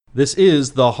This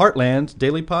is the Heartland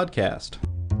Daily Podcast.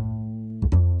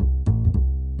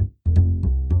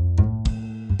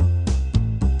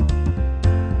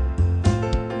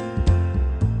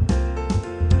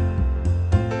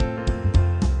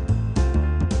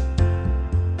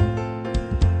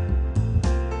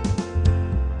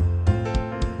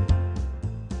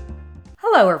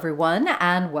 Hello, everyone,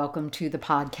 and welcome to the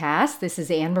podcast. This is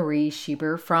Anne-Marie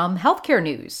Schieber from Healthcare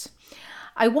News.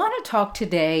 I want to talk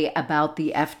today about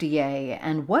the FDA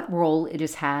and what role it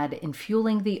has had in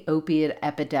fueling the opiate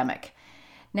epidemic.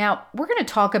 Now, we're going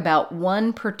to talk about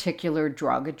one particular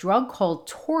drug, a drug called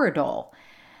Toradol.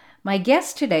 My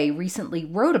guest today recently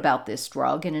wrote about this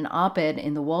drug in an op-ed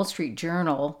in the Wall Street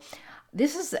Journal.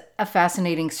 This is a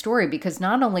fascinating story because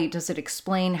not only does it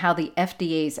explain how the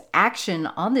FDA's action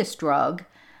on this drug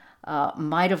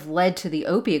might have led to the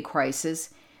opioid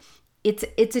crisis,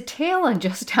 it's a tale on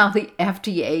just how the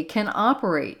FDA can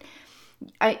operate.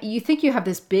 You think you have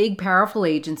this big, powerful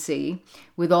agency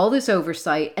with all this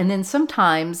oversight, and then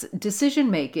sometimes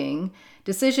decisions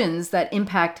that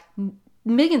impact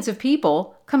millions of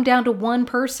people come down to one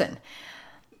person.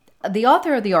 The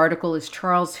author of the article is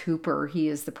Charles Hooper. He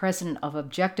is the president of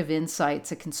Objective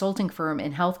Insights, a consulting firm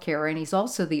in healthcare, and he's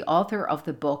also the author of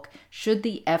the book, Should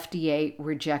the FDA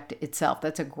Reject Itself?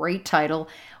 That's a great title.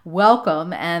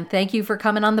 Welcome, and thank you for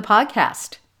coming on the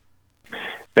podcast.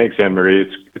 Thanks,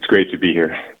 Anne-Marie. It's great to be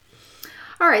here.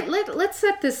 All right, let's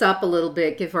set this up a little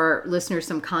bit, give our listeners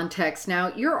some context.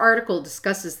 Now, your article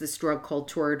discusses this drug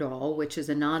called Toradol, which is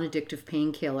a non-addictive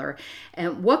painkiller.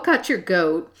 And what got your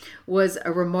goat was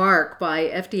a remark by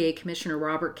FDA Commissioner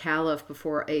Robert Califf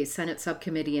before a Senate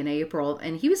subcommittee in April.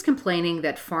 And he was complaining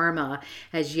that pharma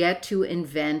has yet to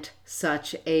invent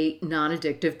such a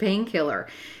non-addictive painkiller.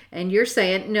 And you're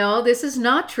saying, no, this is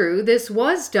not true. This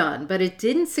was done, but it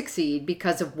didn't succeed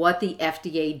because of what the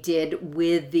FDA did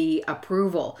with the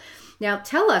approval. Now,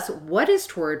 tell us, what is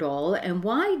Toradol and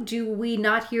why do we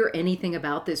not hear anything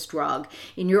about this drug?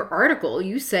 In your article,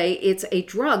 you say it's a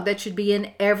drug that should be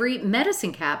in every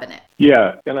medicine cabinet.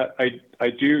 Yeah, and I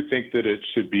do think that it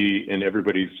should be in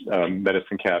everybody's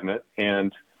medicine cabinet.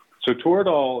 And so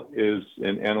Toradol is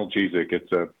an analgesic.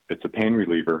 It's a pain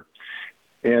reliever.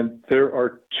 And there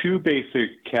are two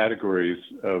basic categories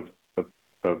of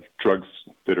drugs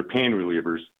that are pain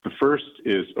relievers. The first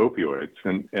is opioids,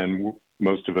 and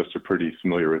most of us are pretty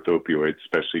familiar with opioids,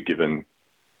 especially given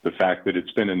the fact that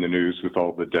it's been in the news with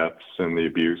all the deaths and the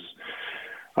abuse.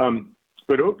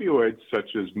 But opioids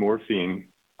such as morphine,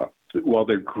 while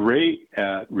they're great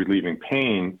at relieving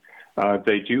pain,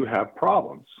 they do have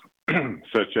problems,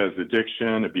 such as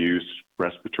addiction, abuse,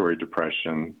 respiratory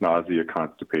depression, nausea,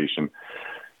 constipation,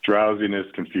 drowsiness,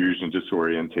 confusion,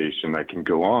 disorientation. I can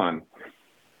go on.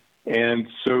 And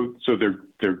so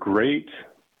they're great,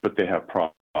 but they have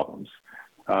problems.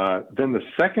 Then the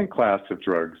second class of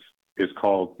drugs is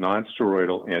called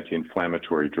non-steroidal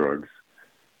anti-inflammatory drugs,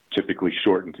 typically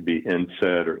shortened to be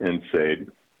NSAID or NSAID.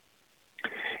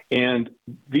 And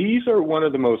these are one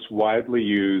of the most widely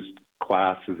used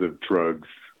classes of drugs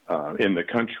in the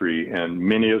country, and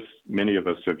many of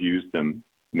us have used them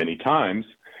many times.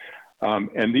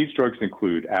 And these drugs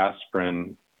include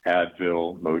aspirin,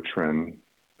 Advil, Motrin,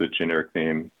 the generic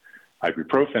name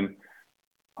ibuprofen,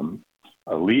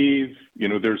 Aleve.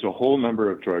 There's a whole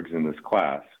number of drugs in this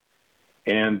class,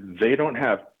 and they don't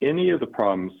have any of the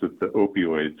problems that the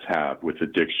opioids have with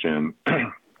addiction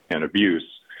and abuse.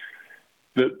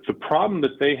 The problem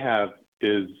that they have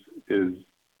is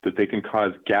that they can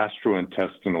cause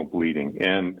gastrointestinal bleeding,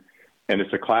 and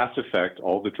it's a class effect.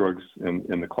 All the drugs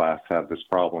in the class have this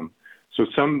problem. So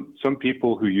some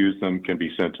people who use them can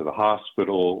be sent to the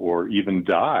hospital or even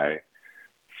die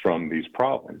from these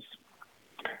problems.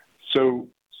 So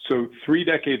 3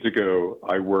 decades ago,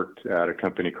 I worked at a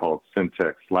company called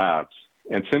Syntex Labs,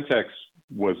 and Syntex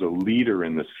was a leader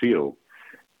in this field.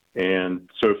 And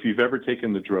so if you've ever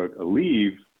taken the drug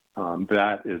Aleve,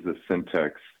 that is a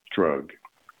Syntex drug.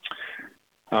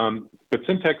 But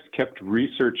Syntex kept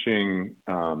researching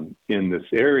in this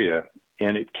area,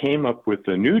 and it came up with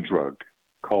a new drug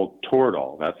called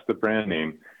Toradol. That's the brand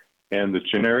name, and the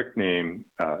generic name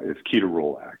is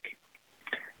ketorolac.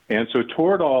 And so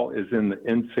Toradol is in the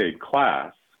NSAID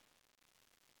class,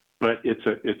 but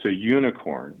it's a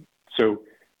unicorn. So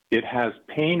it has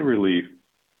pain relief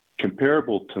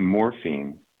comparable to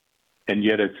morphine, and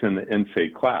yet it's in the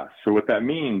NSAID class. So what that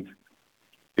means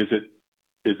is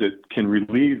it can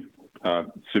relieve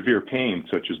severe pain,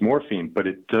 such as morphine, but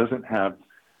it doesn't have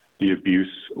the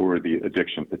abuse or the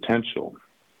addiction potential.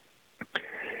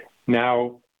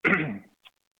 Now,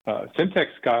 Syntex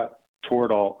got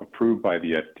Toradol approved by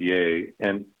the FDA,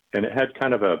 and and it had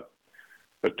kind of a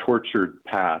tortured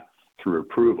path through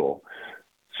approval.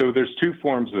 So there's two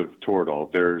forms of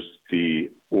Toradol. There's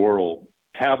the oral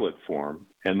tablet form,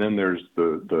 and then there's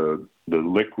the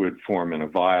liquid form in a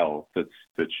vial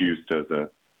that's used as a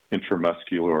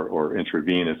intramuscular or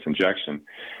intravenous injection.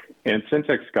 And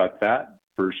Syntex got that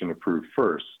version approved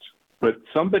first. But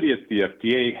somebody at the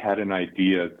FDA had an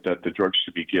idea that the drug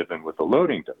should be given with a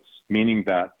loading dose, meaning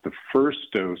that the first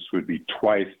dose would be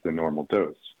twice the normal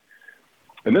dose.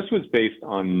 And this was based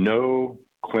on no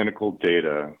clinical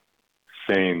data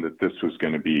saying that this was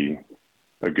going to be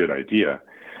a good idea.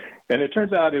 And it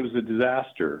turns out it was a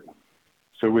disaster.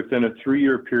 So within a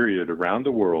 3-year period around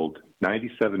the world,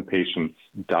 97 patients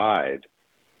died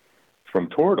from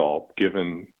Toradol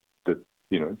given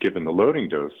the loading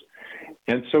dose.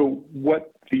 And so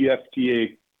what the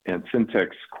FDA and Syntex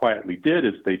quietly did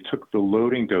is they took the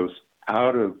loading dose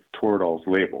out of Toradol's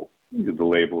label. The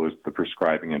label is the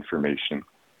prescribing information.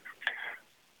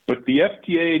 But the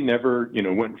FDA never,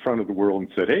 went in front of the world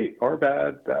and said, hey, our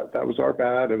bad, that was our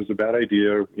bad, it was a bad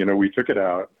idea, we took it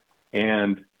out.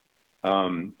 And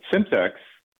Syntex,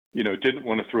 didn't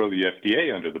want to throw the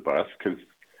FDA under the bus because,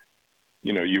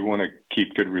 you want to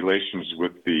keep good relations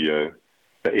with the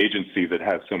agency that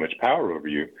has so much power over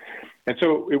you. And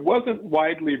so it wasn't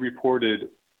widely reported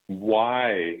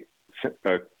why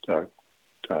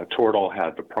Toradol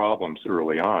had the problems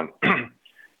early on,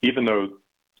 even though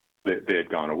they had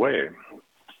gone away.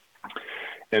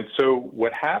 And so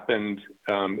what happened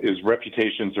is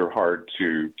reputations are hard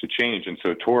to change. And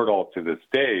so Toradol, to this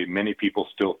day, many people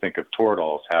still think of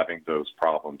Toradol as having those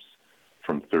problems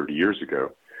from 30 years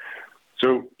ago.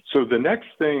 So the next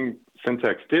thing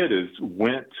Syntex did is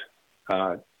went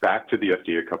back to the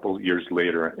FDA a couple of years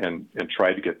later and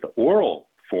tried to get the oral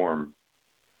form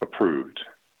approved.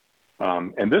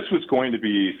 And this was going to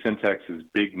be Syntex's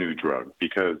big new drug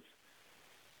because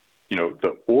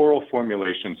the oral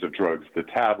formulations of drugs, the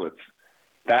tablets,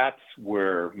 that's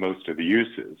where most of the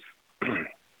use is.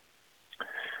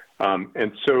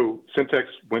 And so Syntex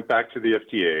went back to the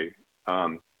FDA,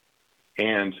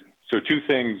 and so two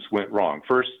things went wrong.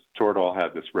 First, Toradol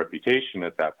had this reputation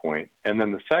at that point, and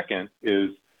then the second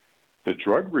is the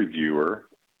drug reviewer,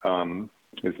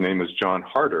 his name is John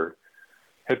Harder,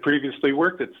 had previously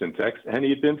worked at Syntex, and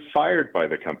he'd been fired by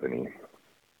the company.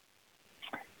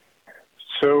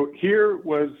 So here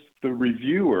was the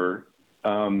reviewer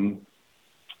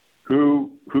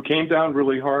who came down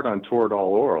really hard on Toradol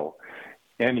oral,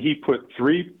 and he put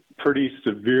three pretty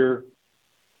severe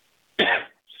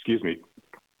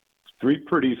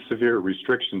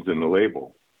restrictions in the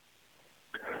label.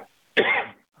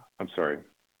 I'm sorry.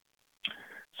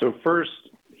 So first,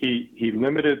 he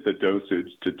limited the dosage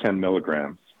to 10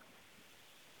 milligrams.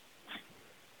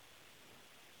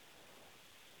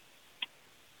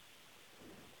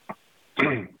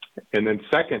 And then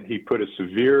second, he put a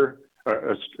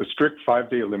strict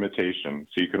 5-day limitation,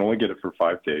 so you can only get it for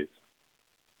 5 days.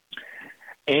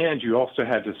 And you also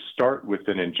had to start with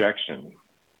an injection.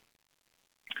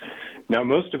 Now,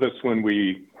 most of us, when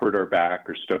we hurt our back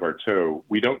or stub our toe,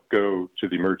 we don't go to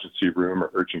the emergency room or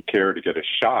urgent care to get a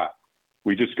shot.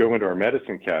 We just go into our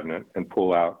medicine cabinet and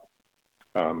pull out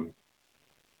some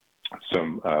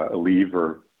Aleve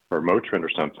or Motrin or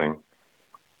something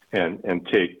and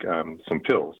take some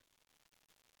pills.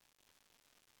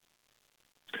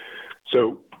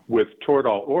 So with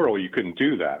Toradol oral, you couldn't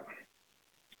do that.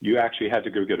 You actually had to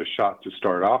go get a shot to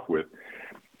start off with.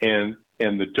 And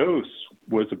the dose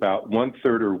was about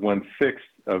 1/3 or 1/6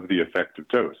 of the effective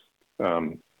dose,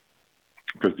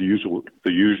 because the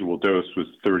usual dose was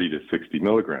 30 to 60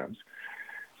 milligrams.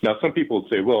 Now, some people would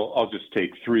say, well, I'll just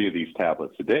take 3 of these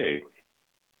tablets a day.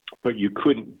 But you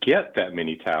couldn't get that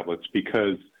many tablets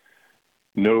because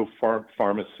no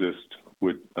pharmacist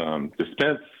would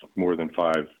dispense more than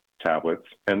 5 tablets.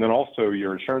 And then also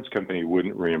your insurance company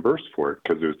wouldn't reimburse for it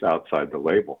because it was outside the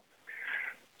label.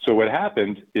 So what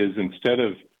happened is instead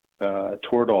of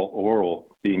Toradol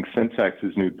oral being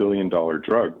Syntex's new billion-dollar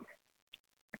drug,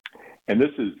 and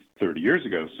this is 30 years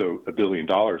ago, so $1 billion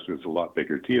was a lot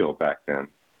bigger deal back then,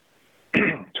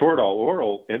 Toradol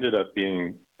oral ended up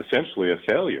being essentially a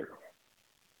failure.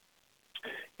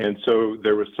 And so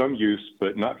there was some use,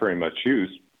 but not very much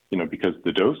use, because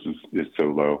the dose is so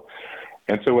low.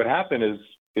 And so what happened is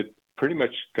it pretty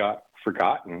much got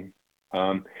forgotten.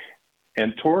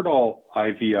 And Toradol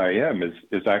IVIM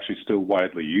is actually still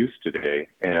widely used today,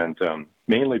 and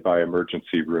mainly by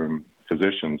emergency room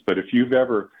physicians. But if you've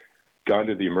ever gone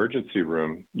to the emergency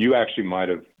room, you actually might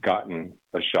have gotten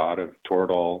a shot of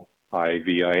Toradol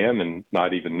IVIM and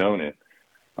not even known it.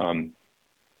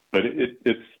 But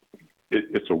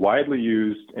it's a widely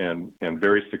used and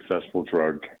very successful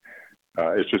drug.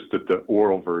 It's just that the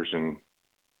oral version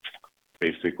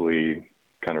basically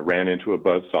kind of ran into a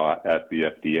buzzsaw at the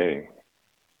FDA.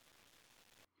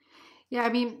 Yeah, I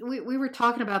mean, we were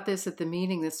talking about this at the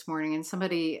meeting this morning, and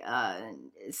somebody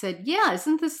said, yeah,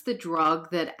 isn't this the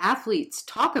drug that athletes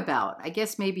talk about? I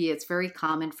guess maybe it's very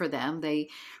common for them. They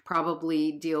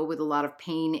probably deal with a lot of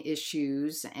pain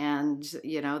issues, and,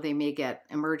 they may get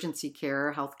emergency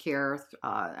care, health care,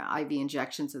 IV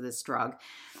injections of this drug.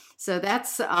 So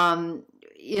that's,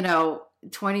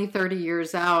 20, 30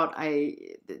 years out,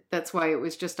 that's why it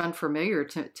was just unfamiliar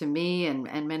to me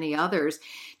and many others.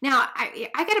 Now, I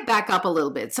got to back up a little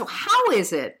bit. So how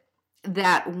is it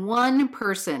that one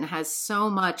person has so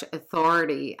much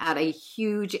authority at a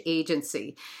huge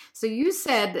agency? So you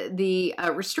said the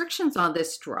restrictions on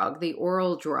this drug, the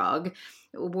oral drug,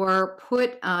 were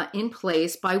put in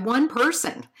place by one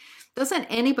person. Doesn't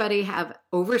anybody have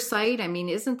oversight? I mean,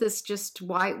 isn't this just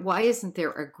why isn't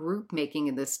there a group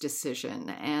making this decision?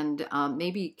 And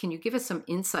maybe can you give us some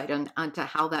insight onto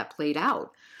how that played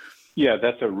out? Yeah,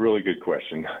 that's a really good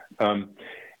question.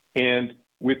 And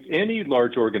with any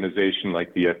large organization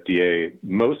like the FDA,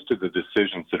 most of the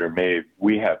decisions that are made,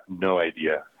 we have no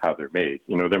idea how they're made.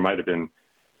 There might have been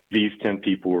these 10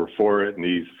 people were for it and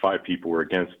these 5 people were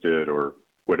against it or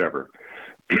whatever.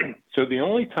 So the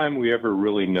only time we ever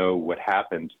really know what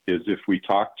happened is if we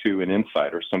talk to an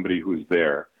insider, somebody who's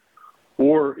there,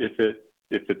 or if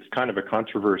it's kind of a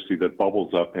controversy that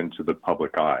bubbles up into the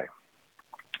public eye.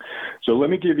 So let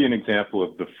me give you an example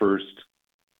of the first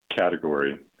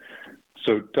category.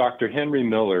 So Dr. Henry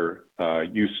Miller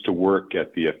used to work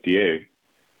at the FDA,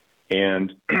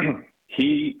 and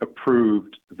he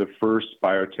approved the first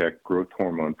biotech growth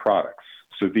hormone products.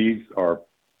 So these are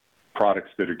products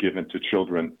that are given to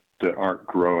children that aren't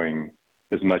growing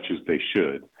as much as they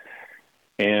should.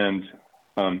 And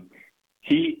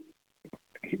he's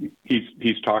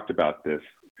talked about this.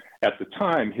 At the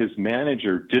time, his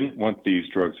manager didn't want these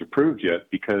drugs approved yet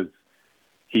because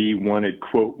he wanted,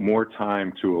 quote, more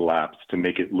time to elapse to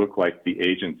make it look like the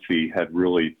agency had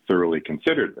really thoroughly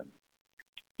considered them.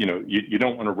 You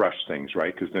don't want to rush things,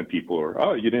 right? Because then people are,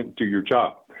 oh, you didn't do your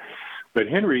job. But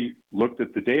Henry looked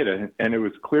at the data, and it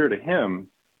was clear to him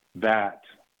that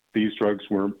these drugs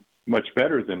were much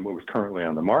better than what was currently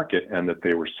on the market and that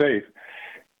they were safe.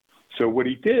 So what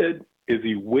he did is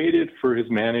he waited for his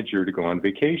manager to go on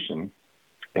vacation,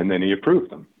 and then he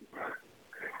approved them.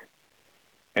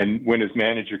 And when his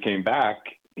manager came back,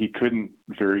 he couldn't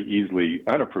very easily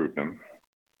unapprove them.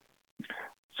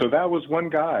 So that was one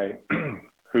guy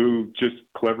who just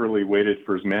cleverly waited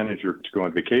for his manager to go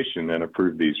on vacation and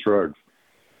approve these drugs.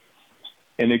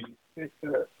 And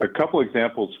a couple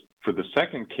examples for the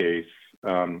second case,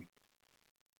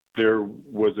 there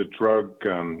was a drug,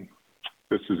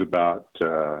 this is about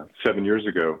 7 years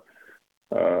ago,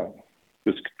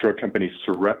 this drug company,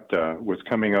 Sarepta, was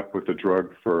coming up with a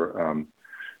drug for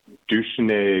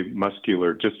Duchenne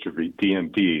muscular dystrophy,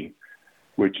 DMD,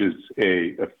 which is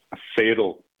a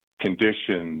fatal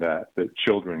condition that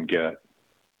children get.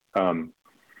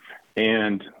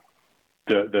 And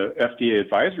the FDA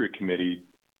advisory committee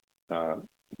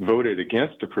voted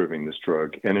against approving this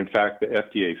drug. And in fact, the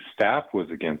FDA staff was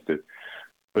against it.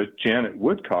 But Janet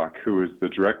Woodcock, who is the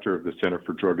director of the Center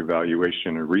for Drug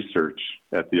Evaluation and Research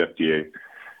at the FDA,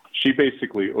 she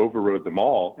basically overrode them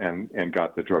all and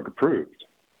got the drug approved.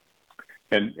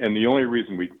 And the only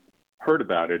reason we heard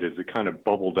about it is it kind of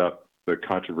bubbled up, the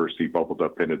controversy bubbled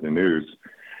up into the news.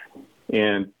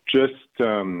 And just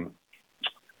a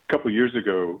couple of years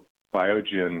ago,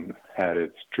 Biogen had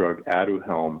its drug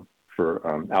Aduhelm for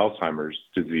Alzheimer's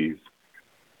disease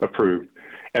approved.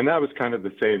 And that was kind of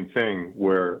the same thing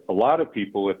where a lot of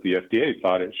people at the FDA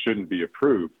thought it shouldn't be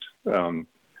approved,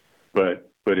 but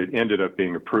it ended up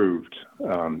being approved.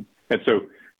 And so,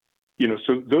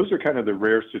 so those are kind of the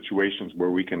rare situations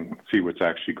where we can see what's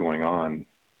actually going on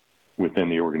within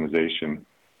the organization.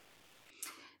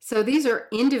 So these are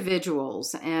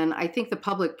individuals, and I think the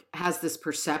public has this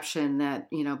perception that,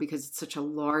 because it's such a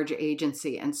large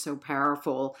agency and so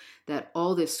powerful, that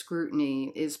all this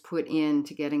scrutiny is put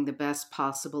into getting the best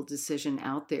possible decision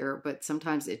out there. But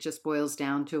sometimes it just boils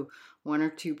down to one or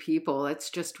two people.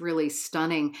 It's just really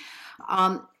stunning.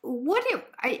 The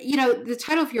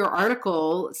title of your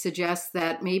article suggests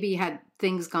that maybe had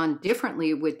things gone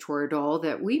differently with Toradol,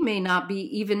 that we may not be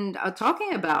even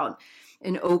talking about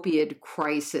an opioid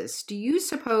crisis. Do you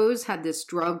suppose, had this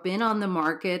drug been on the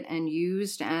market and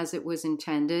used as it was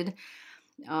intended,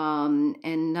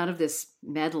 and none of this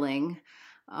meddling,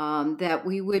 that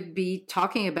we would be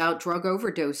talking about drug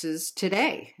overdoses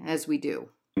today as we do?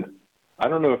 I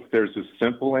don't know if there's a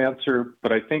simple answer,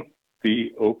 but I think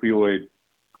the opioid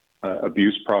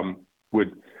abuse problem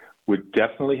would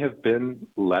definitely have been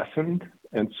lessened.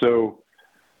 And so,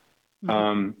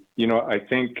 I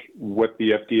think what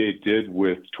the FDA did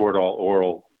with Toradol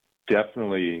oral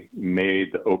definitely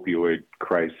made the opioid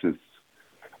crisis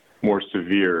more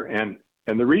severe. And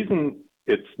the reason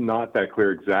it's not that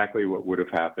clear exactly what would have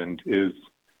happened is,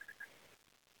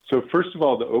 so first of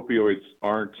all, the opioids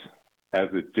aren't as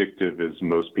addictive as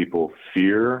most people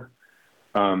fear.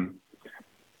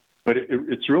 But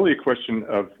it's really a question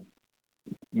of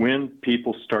when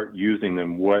people start using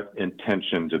them, what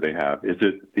intention do they have? Is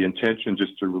it the intention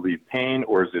just to relieve pain,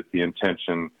 or is it the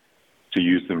intention to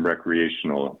use them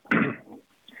recreational?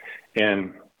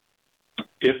 And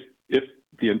if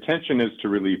the intention is to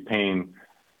relieve pain,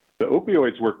 the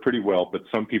opioids work pretty well, but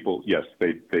some people, yes,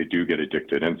 they do get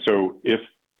addicted. And so if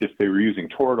they were using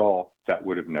Toradol, that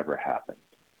would have never happened.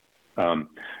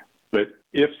 But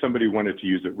if somebody wanted to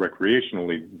use it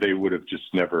recreationally, they would have just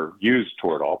never used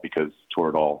Toradol because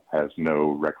Toradol has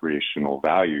no recreational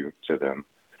value to them.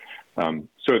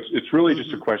 So it's really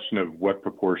just a question of what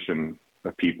proportion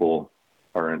of people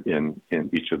are in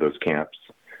each of those camps.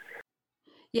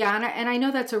 Yeah, and I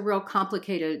know that's a real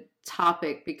complicated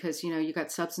topic because, you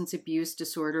got substance abuse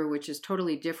disorder, which is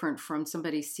totally different from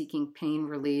somebody seeking pain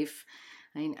relief.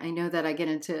 I know that we get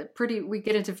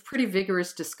into pretty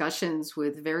vigorous discussions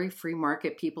with very free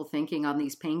market people thinking on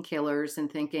these painkillers and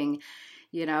thinking,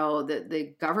 that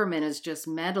the government is just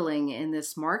meddling in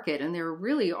this market. And there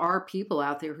really are people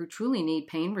out there who truly need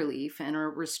pain relief and are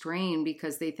restrained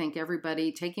because they think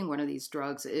everybody taking one of these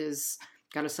drugs is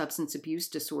got a substance abuse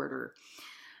disorder.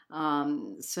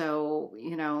 So,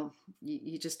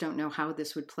 you just don't know how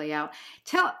this would play out.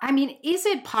 Is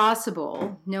it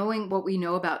possible, knowing what we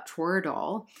know about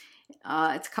Toradol,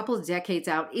 it's a couple of decades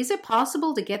out, is it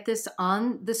possible to get this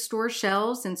on the store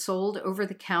shelves and sold over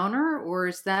the counter, or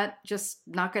is that just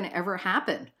not going to ever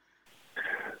happen?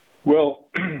 Well,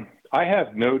 I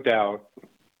have no doubt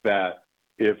that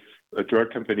if a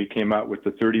drug company came out with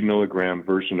the 30 milligram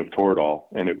version of Toradol,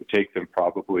 and it would take them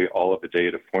probably all of a day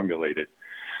to formulate it,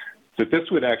 that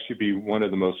this would actually be one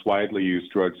of the most widely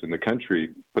used drugs in the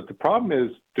country. But the problem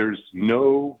is there's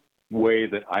no way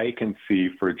that I can see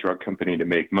for a drug company to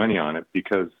make money on it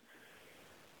because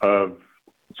so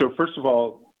first of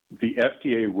all, the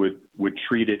FDA would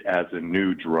treat it as a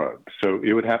new drug. So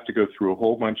it would have to go through a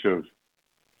whole bunch of,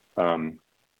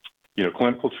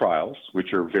 clinical trials,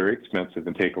 which are very expensive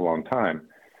and take a long time.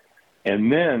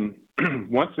 And then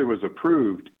once it was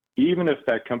approved, even if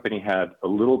that company had a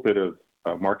little bit of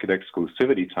market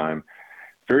exclusivity time,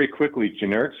 very quickly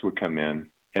generics would come in,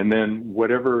 and then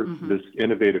whatever this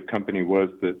innovative company was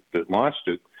that launched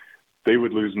it, they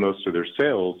would lose most of their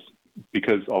sales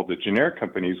because all the generic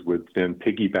companies would then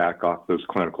piggyback off those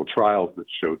clinical trials that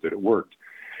showed that it worked.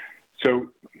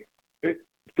 So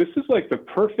this is like the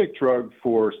perfect drug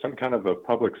for some kind of a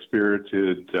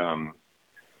public-spirited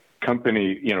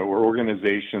company, or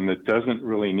organization that doesn't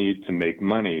really need to make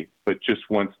money, but just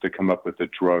wants to come up with a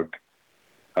drug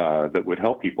that would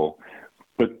help people.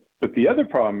 But the other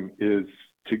problem is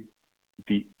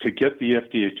to get the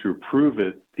FDA to approve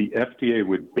it, the FDA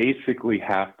would basically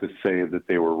have to say that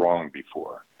they were wrong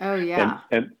before. Oh yeah.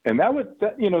 And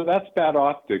that's bad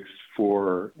optics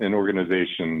for an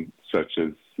organization such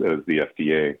as the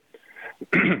FDA.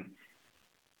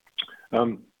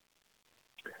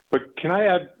 But can I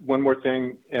add one more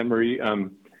thing, Anne-Marie?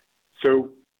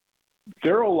 So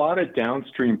there are a lot of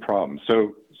downstream problems.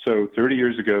 So 30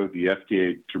 years ago, the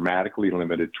FDA dramatically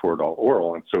limited Toradol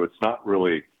oral, and so it's not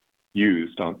really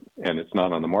used and it's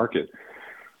not on the market.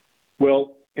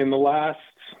 Well, in the last,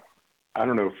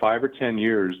 5 or 10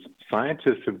 years,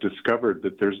 scientists have discovered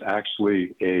that there's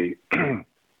actually a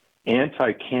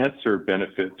anti-cancer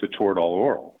benefit to Toradol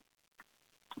oral,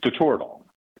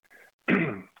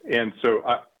 And so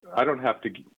I don't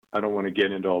want to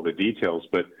get into all the details,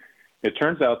 but it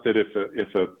turns out that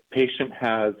if a patient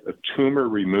has a tumor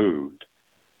removed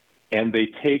and they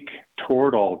take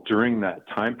Toradol during that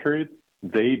time period,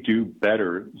 they do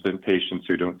better than patients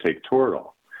who don't take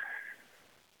Toradol.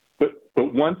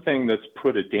 But one thing that's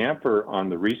put a damper on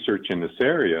the research in this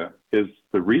area is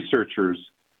the researchers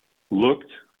looked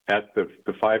at the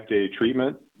 5-day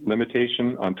treatment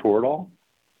limitation on Toradol,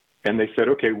 and they said,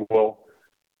 okay, well,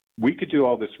 we could do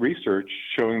all this research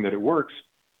showing that it works,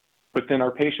 but then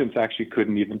our patients actually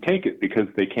couldn't even take it because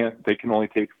they can only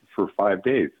take it for 5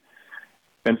 days.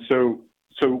 And so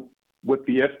what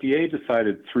the FDA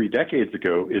decided 3 decades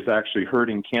ago is actually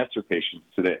hurting cancer patients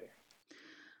today.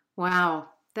 Wow,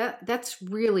 that's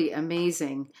really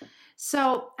amazing.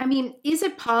 So, I mean, is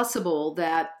it possible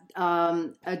that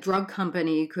a drug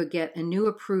company could get a new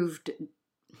approved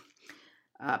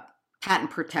uh,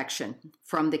 patent protection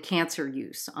from the cancer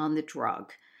use on the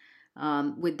drug?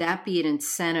 Would that be an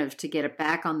incentive to get it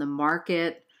back on the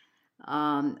market?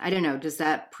 I don't know. Does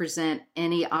that present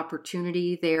any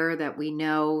opportunity there that we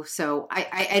know? So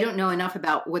I don't know enough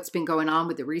about what's been going on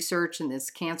with the research and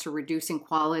this cancer reducing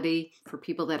quality for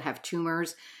people that have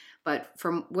tumors. But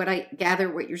from what I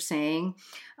gather, what you're saying,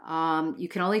 you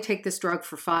can only take this drug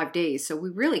for 5 days. So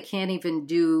we really can't even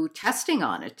do testing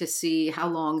on it to see how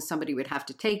long somebody would have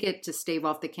to take it to stave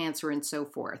off the cancer and so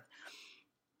forth.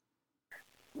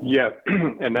 Yeah,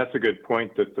 and that's a good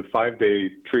point that the 5-day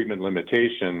treatment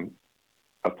limitation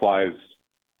applies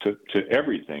to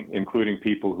everything, including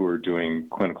people who are doing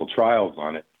clinical trials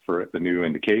on it for the new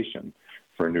indication,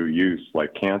 for new use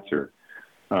like cancer.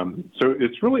 So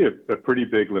it's really a pretty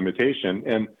big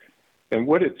limitation. And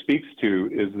what it speaks to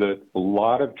is that a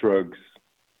lot of drugs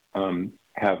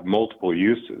have multiple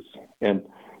uses. And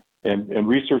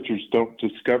researchers don't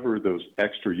discover those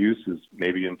extra uses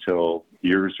maybe until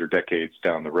years or decades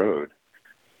down the road.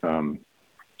 And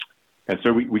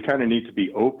so we kind of need to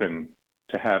be open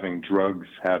to having drugs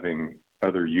having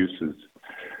other uses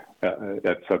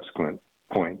at subsequent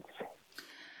points.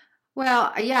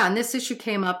 Well, yeah, and this issue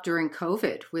came up during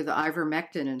COVID with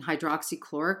ivermectin and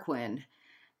hydroxychloroquine.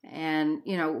 And,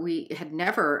 you know, we had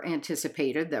never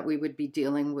anticipated that we would be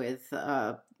dealing with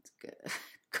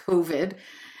COVID,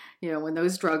 you know, when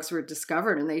those drugs were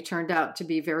discovered, and they turned out to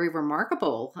be very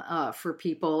remarkable for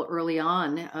people early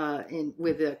on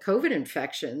with the COVID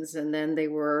infections, and then they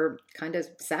were kind of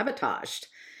sabotaged.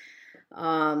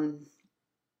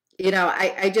 You know,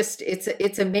 I just,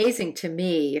 it's amazing to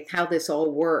me how this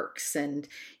all works. And,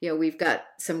 you know, we've got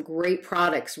some great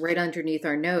products right underneath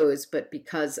our nose, but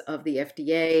because of the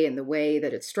FDA and the way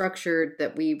that it's structured,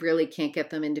 that we really can't get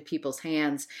them into people's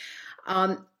hands.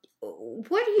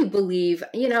 What do you believe?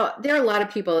 You know, there are a lot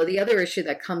of people. The other issue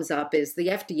that comes up is the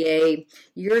FDA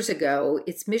years ago,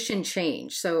 its mission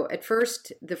changed. So at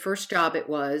first, the first job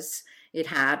it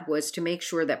had was to make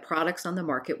sure that products on the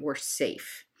market were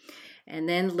safe. And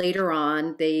then later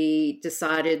on, they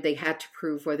decided they had to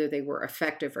prove whether they were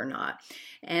effective or not.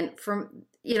 And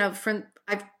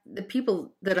the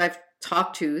people that I've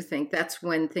talked to think that's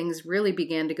when things really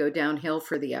began to go downhill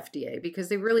for the FDA, because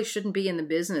they really shouldn't be in the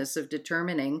business of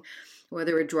determining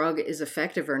whether a drug is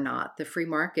effective or not. The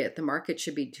market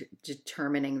should be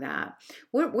determining that.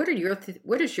 What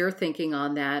is your thinking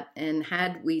on that? And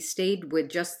had we stayed with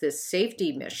just this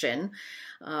safety mission,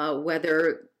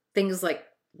 whether things like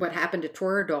what happened to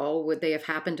Toradol, would they have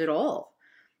happened at all?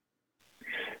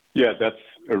 Yeah, that's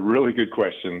a really good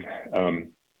question.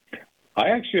 I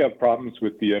actually have problems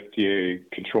with the FDA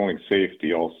controlling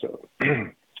safety also.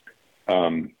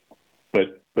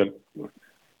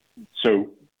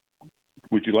 So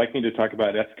would you like me to talk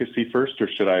about efficacy first, or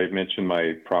should I mention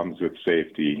my problems with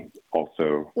safety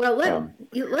also? Well,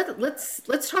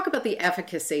 let's talk about the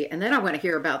efficacy, and then I want to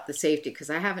hear about the safety, because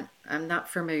I'm not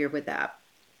familiar with that.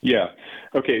 Yeah.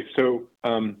 Okay. So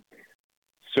from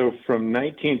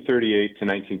 1938 to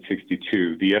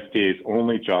 1962, the FDA's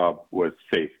only job was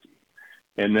safety.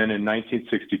 And then in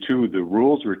 1962, the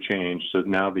rules were changed, so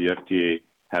now the FDA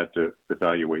had to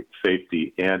evaluate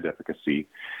safety and efficacy.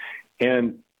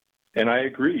 And I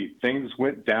agree, things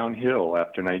went downhill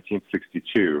after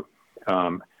 1962.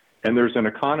 And there's an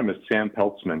economist, Sam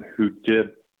Peltzman, who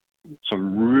did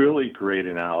some really great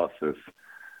analysis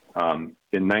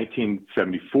in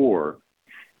 1974,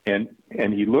 and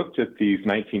he looked at these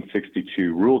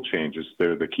 1962 rule changes.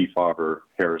 They're the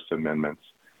Kefauver-Harris amendments.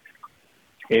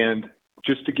 And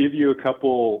just to give you a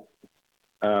couple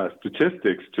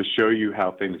statistics to show you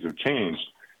how things have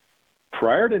changed,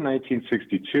 prior to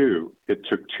 1962, it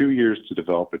took 2 years to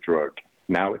develop a drug.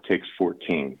 Now it takes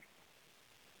 14.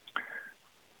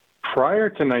 Prior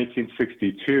to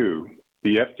 1962,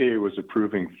 the FDA was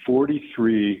approving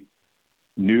 43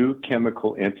 new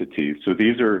chemical entities. So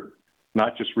these are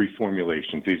not just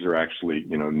reformulations; these are actually,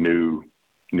 new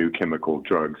chemical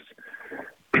drugs.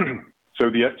 So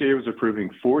the FDA was approving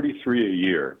 43 a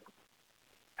year.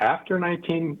 After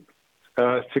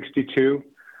 1962,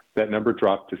 that number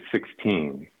dropped to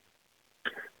 16.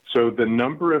 So the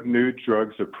number of new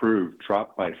drugs approved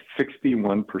dropped by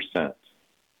 61%.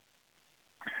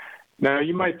 Now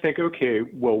you might think, okay,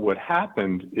 well, what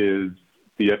happened is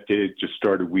the FDA just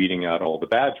started weeding out all the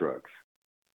bad drugs.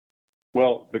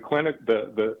 Well, the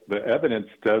evidence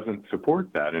doesn't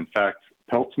support that. In fact,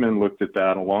 Peltzman looked at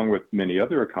that along with many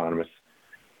other economists,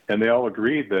 and they all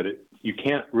agreed that you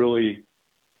can't really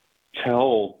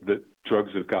tell that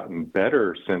drugs have gotten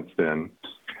better since then.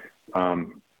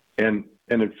 And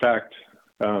in fact,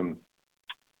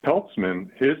 Peltzman,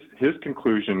 his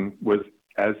conclusion was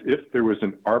as if there was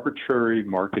an arbitrary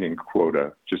marketing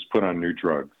quota just put on new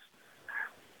drugs.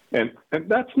 And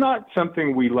that's not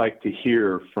something we like to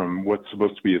hear from what's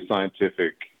supposed to be a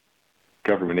scientific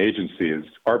government agency is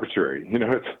arbitrary.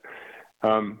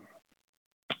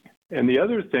 And the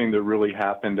other thing that really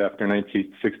happened after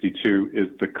 1962 is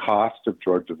the cost of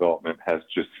drug development has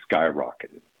just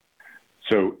skyrocketed.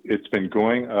 So it's been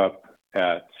going up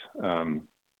at,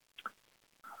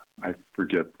 I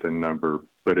forget the number,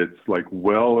 but it's like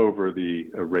well over the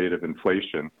rate of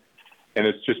inflation. And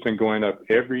it's just been going up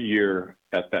every year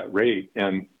at that rate.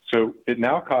 And so it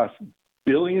now costs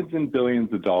billions and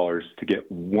billions of dollars to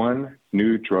get one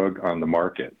new drug on the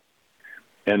market.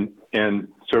 And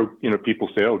so, people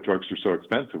say, oh, drugs are so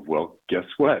expensive. Well, guess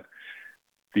what?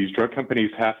 These drug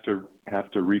companies have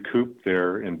to recoup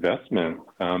their investment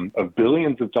of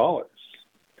billions of dollars.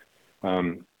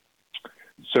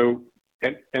 So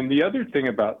the other thing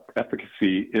about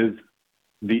efficacy is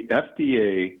the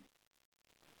FDA.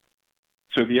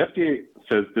 So the FDA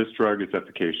says this drug is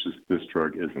efficacious, this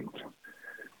drug isn't.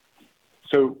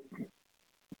 So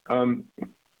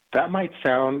that might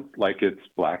sound like it's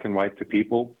black and white to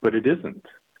people, but it isn't.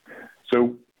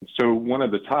 So one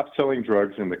of the top-selling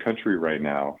drugs in the country right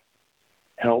now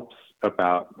helps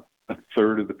about a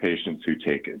third of the patients who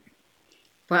take it.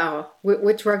 Wow.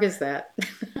 Which drug is that?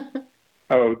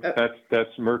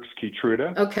 That's Merck's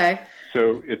Keytruda. Okay.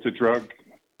 So it's a drug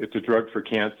for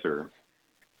cancer.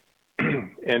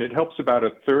 And it helps about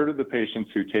a third of the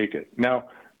patients who take it. Now,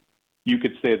 you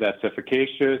could say that's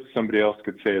efficacious. Somebody else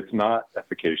could say it's not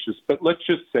efficacious. But let's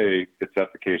just say it's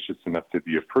efficacious enough to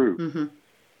be approved. Mm-hmm.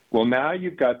 Well, now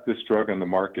you've got this drug on the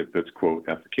market that's, quote,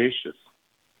 efficacious.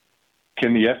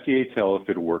 Can the FDA tell if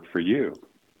it'll work for you?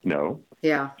 No.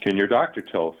 Yeah. Can your doctor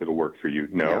tell if it'll work for you?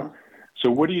 No. Yeah.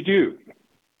 So what do?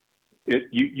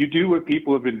 You do what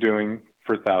people have been doing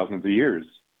for thousands of years.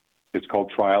 It's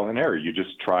called trial and error. You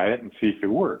just try it and see if it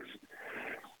works.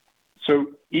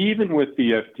 So even with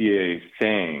the FDA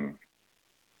saying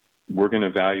we're going to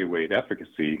evaluate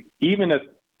efficacy, even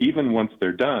once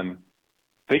they're done,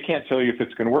 they can't tell you if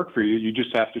it's going to work for you. You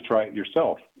just have to try it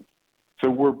yourself. So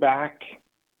we're back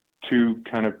to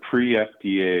kind of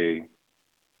pre-FDA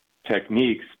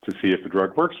techniques to see if the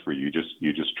drug works for you.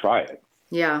 You just try it.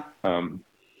 Yeah.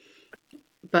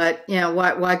 But,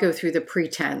 why go through the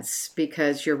pretense?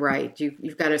 Because you're right.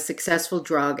 You've got a successful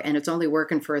drug and it's only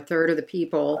working for a third of the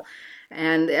people.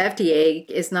 And the FDA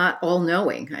is not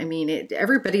all-knowing. I mean,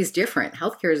 everybody's different.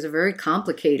 Healthcare is a very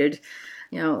complicated,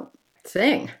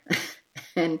 thing.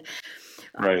 And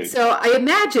right. So I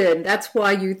imagine that's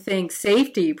why you think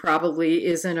safety probably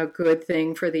isn't a good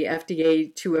thing for the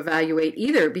FDA to evaluate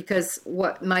either, because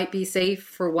what might be safe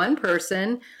for one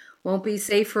person won't be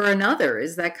safe for another.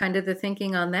 Is that kind of the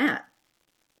thinking on that?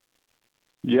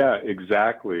 Yeah,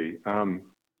 exactly.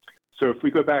 So if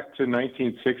we go back to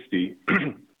 1960,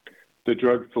 the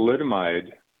drug thalidomide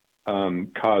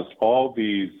caused all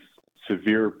these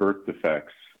severe birth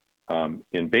defects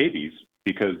in babies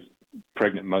because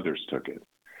pregnant mothers took it.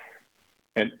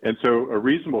 And so a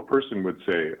reasonable person would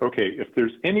say, okay, if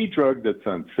there's any drug that's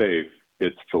unsafe,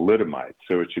 it's thalidomide,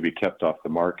 so it should be kept off the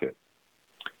market.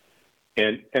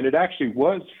 And it actually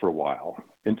was for a while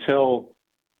until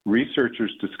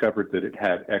researchers discovered that it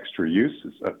had extra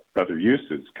uses, other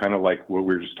uses, kind of like what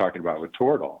we were just talking about with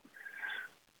Toradol.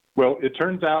 Well, it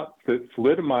turns out that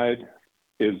thalidomide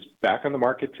is back on the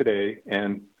market today,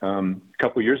 and a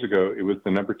couple of years ago, it was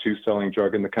the number 2 selling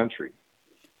drug in the country.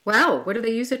 Wow, what do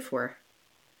they use it for?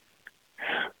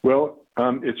 Well,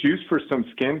 it's used for some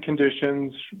skin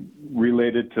conditions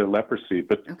related to leprosy,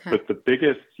 but the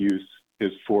biggest use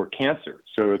is for cancer.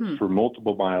 So it's for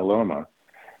multiple myeloma.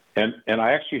 And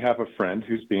I actually have a friend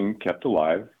who's being kept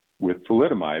alive with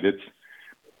thalidomide.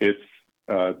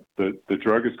 The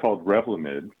drug is called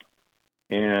Revlimid,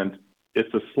 and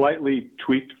it's a slightly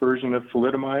tweaked version of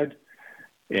thalidomide.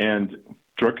 And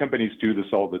drug companies do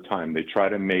this all the time. They try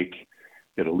to make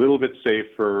it a little bit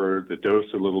safer, the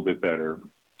dose a little bit better.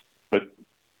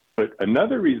 But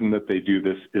another reason that they do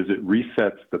this is it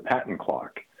resets the patent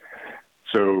clock.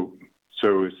 So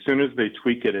as soon as they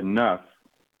tweak it enough,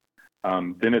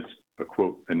 then it's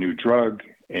a new drug,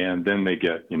 and then they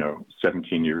get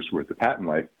 17 years worth of patent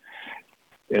life.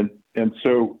 And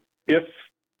so if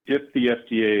the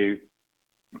FDA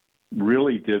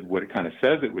really did what it kind of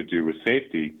says it would do with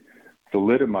safety,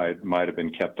 thalidomide might have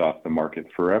been kept off the market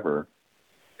forever.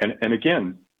 And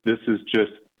again, this is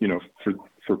just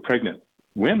for pregnant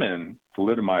women,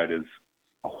 thalidomide is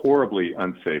a horribly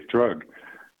unsafe drug.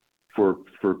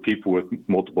 For people with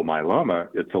multiple myeloma,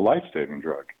 it's a life-saving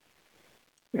drug.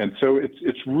 And so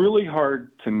it's really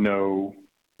hard to know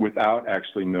without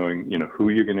actually knowing, who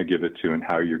you're going to give it to and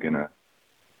how you're going to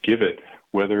give it,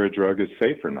 whether a drug is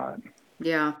safe or not.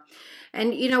 Yeah.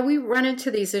 And, we run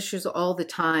into these issues all the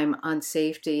time on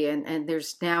safety. And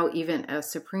there's now even a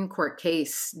Supreme Court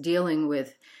case dealing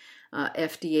with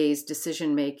FDA's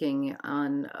decision-making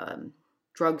on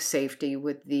drug safety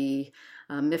with the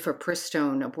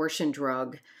mifepristone abortion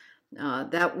drug.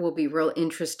 That will be real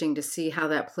interesting to see how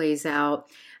that plays out.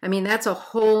 I mean, that's a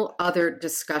whole other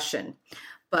discussion.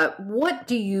 But what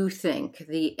do you think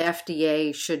the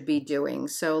FDA should be doing?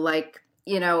 So,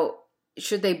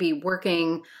 should they be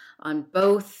working on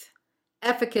both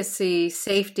efficacy,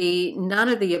 safety, none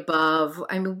of the above?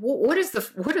 I mean,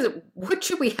 what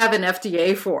should we have an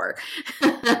FDA for?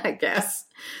 I guess.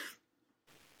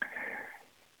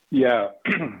 Yeah.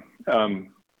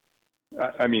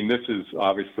 I mean, this is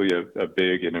obviously a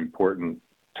big and important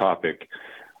topic.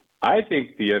 I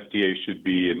think the FDA should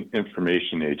be an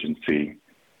information agency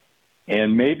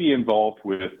and maybe involved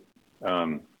with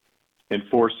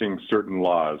enforcing certain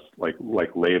laws like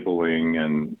labeling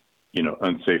and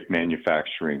unsafe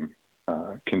manufacturing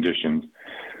conditions.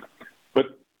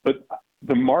 But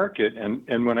the market,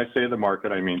 and when I say the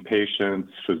market, I mean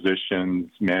patients, physicians,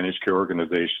 managed care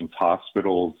organizations,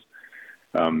 hospitals,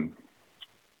 all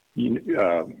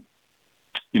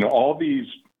these,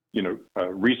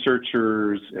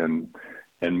 researchers and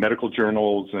medical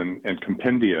journals and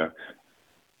compendia,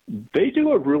 they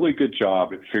do a really good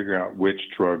job at figuring out which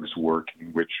drugs work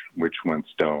and which ones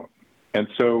don't. And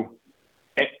so,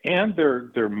 and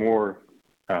they're more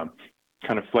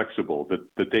kind of flexible,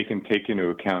 that they can take into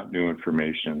account new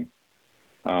information.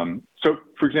 So,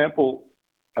 for example,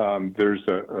 there's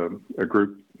a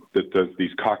group that does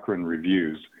these Cochrane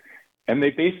reviews, and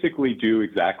they basically do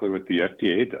exactly what the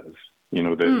FDA does.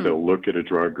 They'll look at a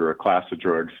drug or a class of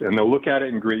drugs, and they'll look at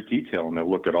it in great detail, and they'll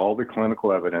look at all the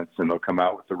clinical evidence, and they'll come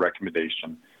out with a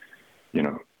recommendation.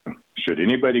 Should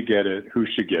anybody get it? Who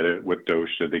should get it? What dose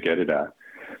should they get it at?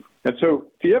 And so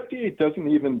the FDA doesn't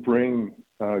even bring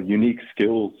unique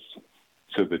skills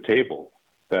to the table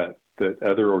that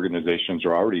other organizations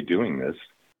are already doing this.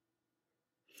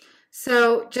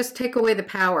 So just take away the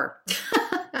power.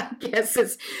 I guess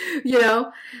it's,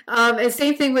 and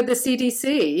same thing with the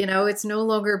CDC. It's no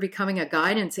longer becoming a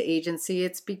guidance agency.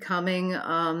 It's becoming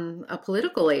a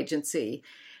political agency.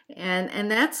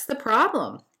 And that's the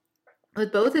problem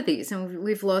with both of these. And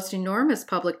we've lost enormous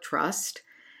public trust.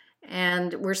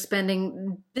 And we're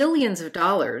spending billions of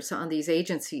dollars on these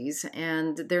agencies,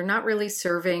 and they're not really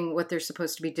serving what they're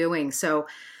supposed to be doing. So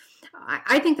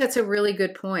I think that's a really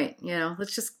good point.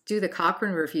 Let's just do the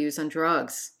Cochrane reviews on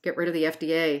drugs, get rid of the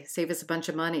FDA, save us a bunch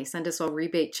of money, send us all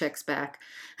rebate checks back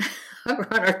on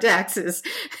our taxes.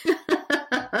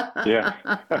 Yeah.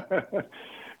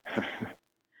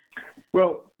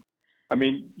 Well, I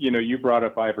mean, you brought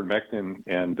up ivermectin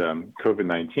and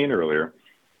COVID-19 earlier.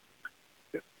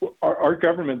 Our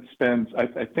government spends,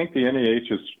 I think the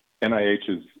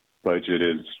NIH's budget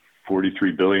is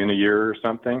 $43 billion a year or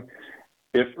something.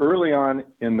 If early on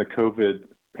in the COVID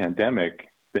pandemic,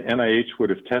 the NIH would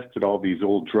have tested all these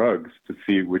old drugs to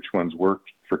see which ones worked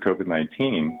for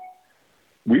COVID-19,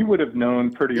 we would have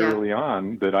known pretty early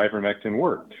on that ivermectin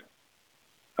worked.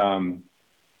 And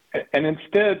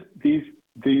instead, these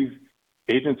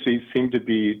agencies seem to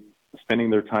be spending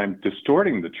their time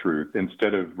distorting the truth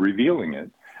instead of revealing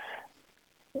it.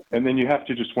 And then you have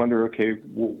to just wonder, okay,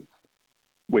 well,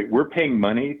 wait, we're paying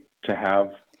money to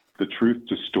have the truth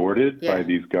distorted by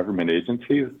these government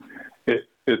agencies?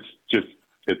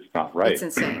 It's not right. It's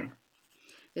insane.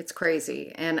 It's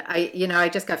crazy. And I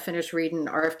just got finished reading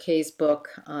RFK's book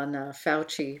on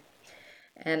Fauci.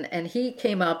 And he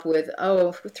came up with,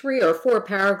 3 or 4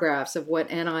 paragraphs of what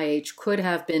NIH could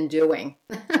have been doing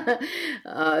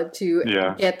to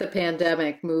get the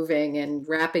pandemic moving and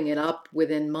wrapping it up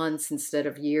within months instead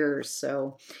of years.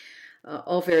 So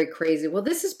all very crazy. Well,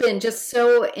 this has been just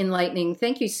so enlightening.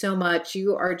 Thank you so much.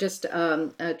 You are just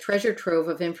a treasure trove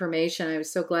of information. I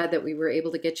was so glad that we were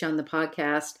able to get you on the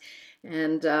podcast.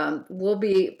 And we'll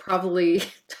be probably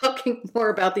talking more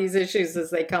about these issues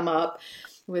as they come up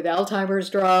with Alzheimer's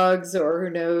drugs, or who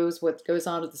knows what goes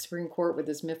on at the Supreme Court with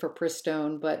this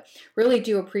mifepristone. But really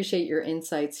do appreciate your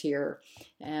insights here.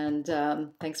 And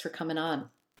thanks for coming on.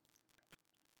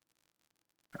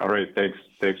 All right. Thanks.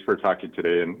 Thanks for talking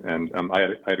today, and I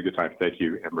had a good time. Thank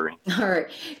you, Anne-Marie. All right.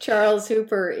 Charles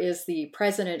Hooper is the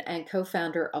president and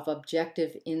co-founder of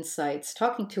Objective Insights,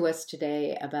 talking to us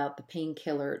today about the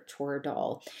painkiller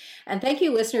Toradol. And thank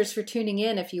you, listeners, for tuning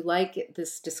in. If you like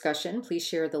this discussion, please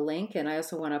share the link. And I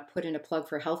also want to put in a plug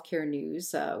for healthcare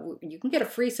news. You can get a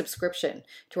free subscription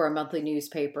to our monthly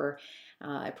newspaper.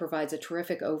 It provides a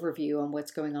terrific overview on what's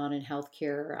going on in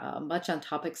healthcare, much on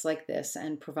topics like this,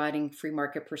 and providing free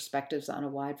market perspectives on a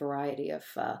wide variety of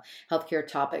healthcare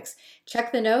topics.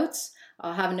 Check the notes.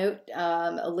 I'll have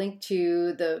a link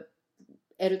to the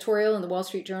editorial in the Wall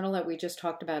Street Journal that we just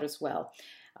talked about as well.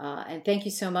 And thank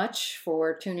you so much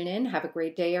for tuning in. Have a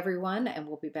great day, everyone, and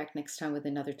we'll be back next time with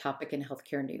another topic in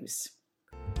healthcare news.